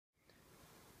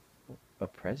A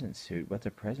present suit? What's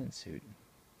a present suit?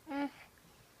 Uh,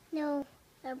 no,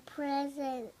 a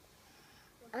present.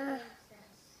 Uh,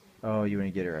 Oh, you want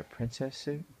to get her a princess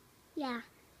suit? yeah.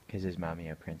 Because is mommy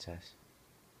a princess?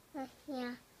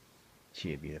 Yeah.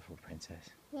 She a beautiful princess.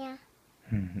 Yeah.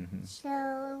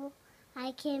 So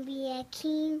I can be a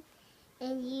king,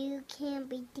 and you can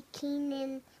be the king,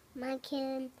 and I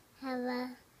can have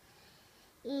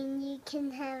and you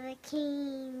can have a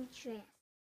king dress.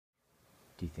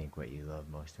 Do you think what you love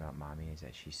most about mommy is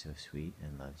that she's so sweet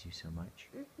and loves you so much?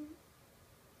 Mm-hmm.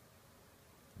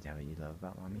 Is that what you love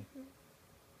about mommy?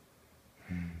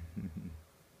 Mm-hmm.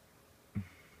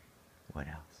 What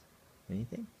else?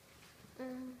 Anything?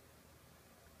 Um,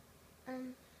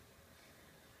 um,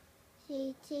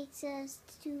 she takes us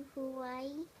to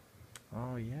Hawaii.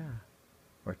 Oh, yeah.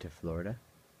 Or to Florida?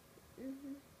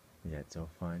 Mm-hmm. Is that so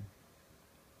fun?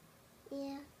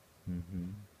 Yeah. Mm-hmm.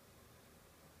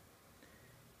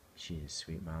 She is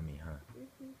sweet mommy, huh?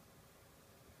 Mm-hmm.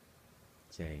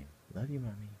 Say, love you,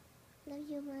 mommy. Love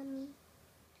you, mommy.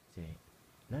 Say,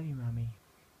 love you, mommy.